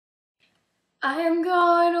I am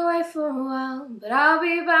going away for a while, but I'll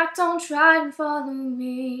be back, don't try and follow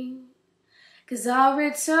me. 'Cause I'll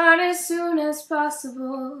return as soon as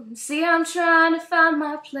possible. See, I'm trying to find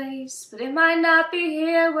my place, but it might not be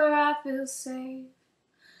here where I feel safe.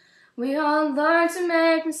 We all learn to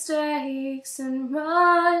make mistakes and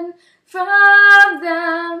run from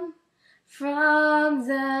them,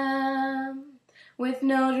 with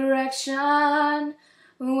no direction.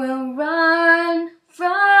 We'll run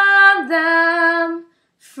from them,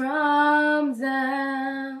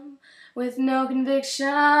 with no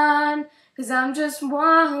conviction. 'Cause I'm just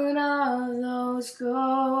one of those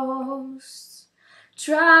ghosts,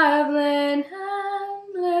 traveling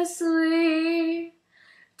endlessly.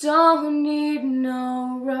 Don't need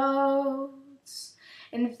no roads.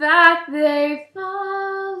 In fact, they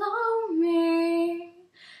follow me,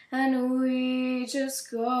 and we just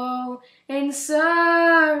go in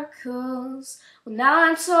circles. Well, now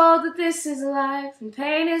I'm told that this is life, and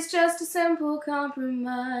pain is just a simple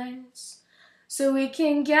compromise. So we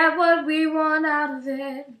can get what we want out of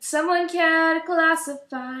it. Someone can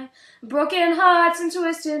classify broken hearts and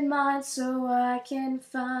twisted minds, so I can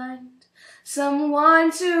find someone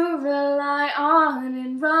to rely on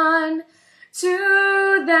and run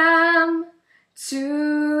to them,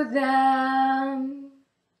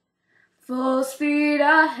 full speed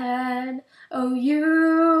ahead. Oh,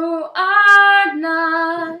 you are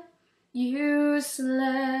not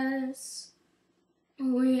useless.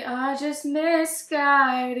 We are just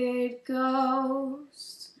misguided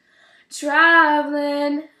ghosts,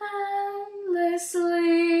 traveling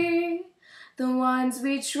endlessly. The ones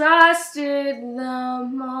we trusted the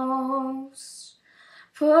most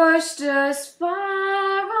pushed us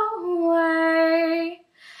far away,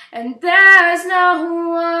 and there's no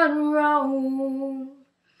one road.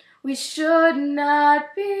 We should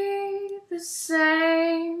not be the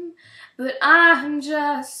same, but I'm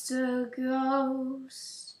just a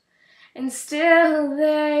ghost, and still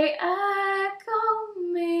they echo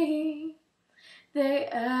me. They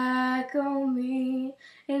echo me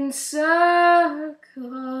in circles.